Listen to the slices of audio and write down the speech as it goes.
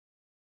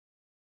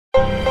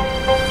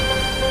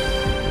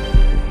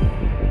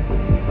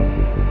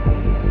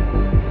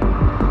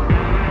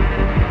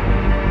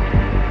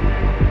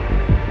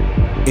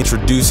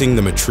Introducing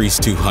the Matrice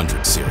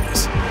 200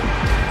 series,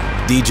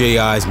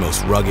 DJI's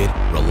most rugged,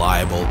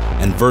 reliable,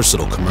 and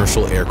versatile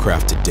commercial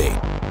aircraft to date.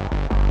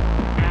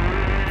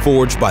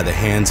 Forged by the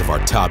hands of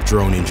our top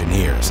drone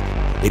engineers,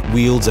 it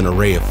wields an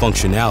array of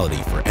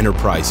functionality for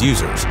enterprise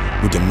users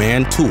who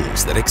demand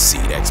tools that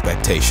exceed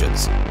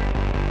expectations.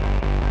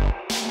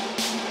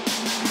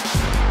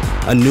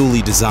 A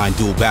newly designed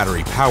dual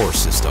battery power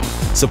system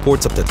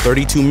supports up to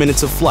 32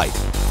 minutes of flight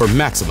for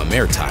maximum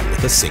airtime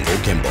with a single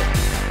gimbal.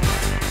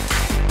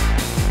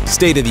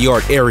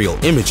 State-of-the-art aerial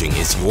imaging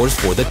is yours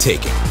for the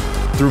taking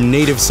through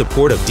native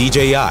support of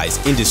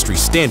DJI's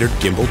industry-standard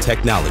gimbal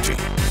technology.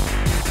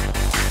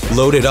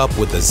 Loaded up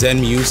with the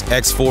ZenMuse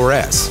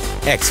X4S,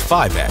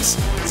 X5S,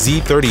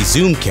 Z30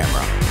 zoom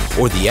camera,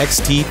 or the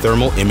XT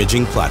thermal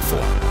imaging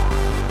platform.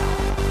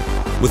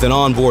 With an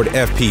onboard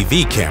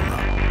FPV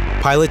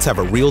camera, pilots have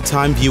a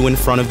real-time view in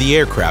front of the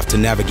aircraft to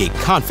navigate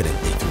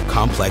confidently through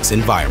complex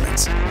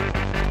environments.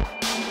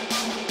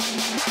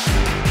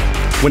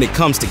 When it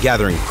comes to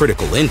gathering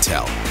critical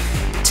intel,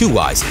 2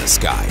 eyes in the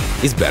sky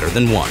is better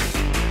than 1.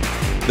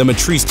 The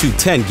Matrice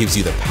 210 gives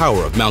you the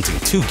power of mounting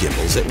 2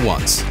 gimbals at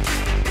once.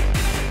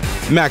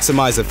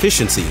 Maximize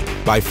efficiency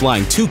by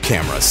flying 2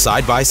 cameras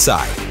side by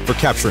side for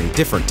capturing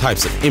different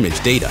types of image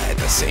data at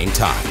the same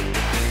time.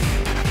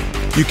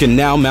 You can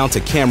now mount a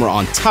camera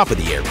on top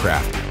of the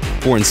aircraft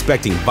for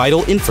inspecting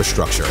vital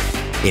infrastructure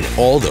in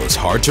all those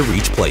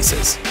hard-to-reach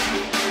places.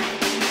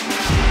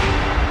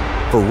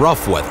 For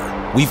rough weather,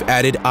 we've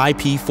added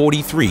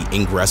IP43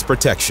 ingress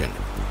protection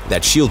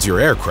that shields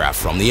your aircraft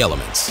from the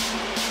elements.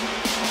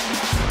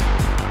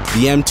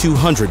 The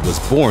M200 was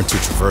born to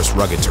traverse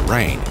rugged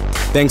terrain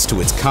thanks to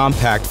its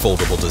compact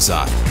foldable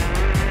design,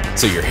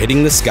 so you're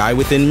hitting the sky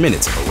within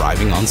minutes of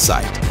arriving on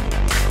site.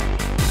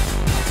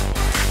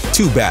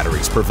 2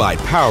 batteries provide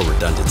power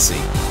redundancy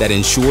that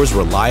ensures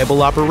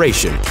reliable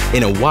operation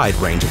in a wide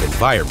range of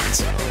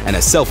environments, and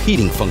a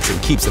self-heating function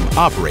keeps them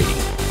operating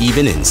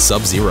even in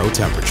sub-zero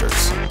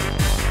temperatures.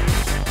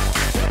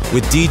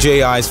 With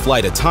DJI's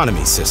flight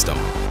autonomy system,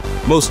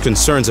 most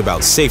concerns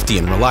about safety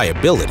and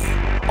reliability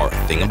are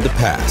a thing of the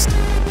past.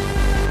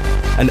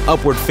 An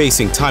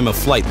upward-facing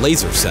time-of-flight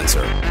laser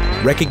sensor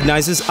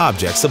recognizes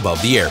objects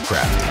above the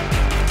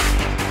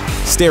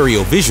aircraft.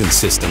 Stereo vision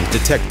systems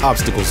detect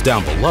obstacles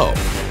down below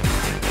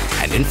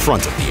and in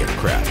front of the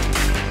aircraft.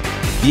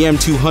 The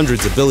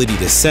M200's ability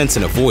to sense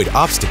and avoid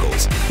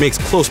obstacles makes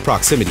close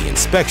proximity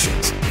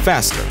inspections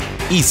faster,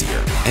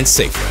 easier, and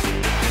safer.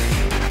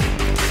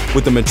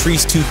 With the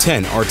Matrice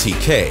 210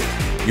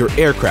 RTK, your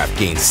aircraft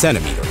gains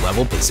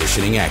centimeter-level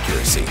positioning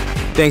accuracy,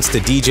 thanks to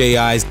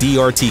DJI's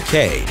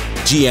DRTK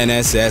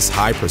GNSS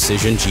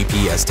high-precision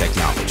GPS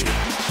technology.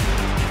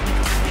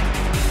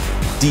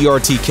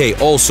 DRTK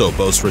also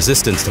boasts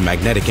resistance to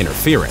magnetic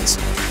interference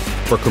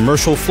for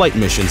commercial flight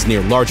missions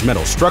near large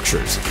metal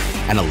structures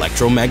and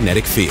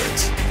electromagnetic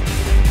fields.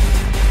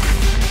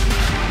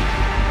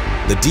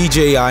 The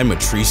DJI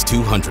Matrice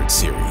 200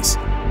 series.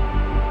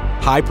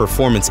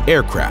 High-performance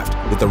aircraft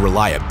with the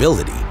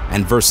reliability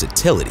and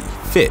versatility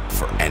fit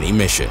for any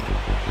mission,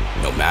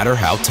 no matter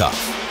how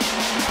tough.